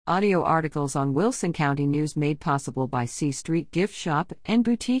Audio articles on Wilson County News made possible by C Street Gift Shop and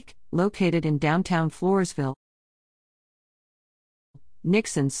Boutique, located in downtown Floresville.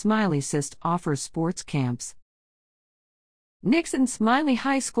 Nixon Smiley SIST offers sports camps. Nixon Smiley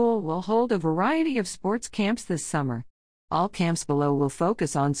High School will hold a variety of sports camps this summer. All camps below will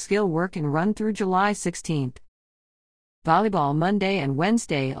focus on skill work and run through July 16th. Volleyball Monday and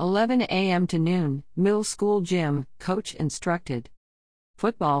Wednesday 11 a.m. to noon, middle school gym, coach instructed.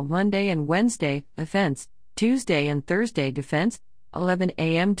 Football Monday and Wednesday, offense, Tuesday and Thursday defense, 11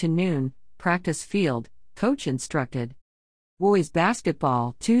 a.m. to noon, practice field, coach instructed. Boys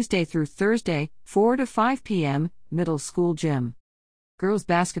basketball Tuesday through Thursday, 4 to 5 p.m., middle school gym. Girls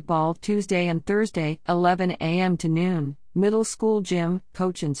basketball Tuesday and Thursday, 11 a.m. to noon, middle school gym,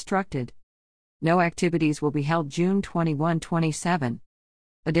 coach instructed. No activities will be held June 21-27.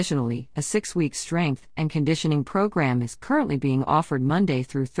 Additionally, a 6-week strength and conditioning program is currently being offered Monday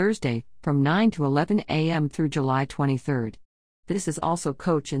through Thursday, from 9 to 11 a.m. through July 23. This is also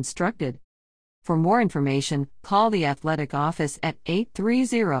coach instructed. For more information, call the athletic office at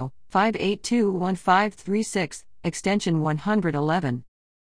 830-582-1536, extension 111.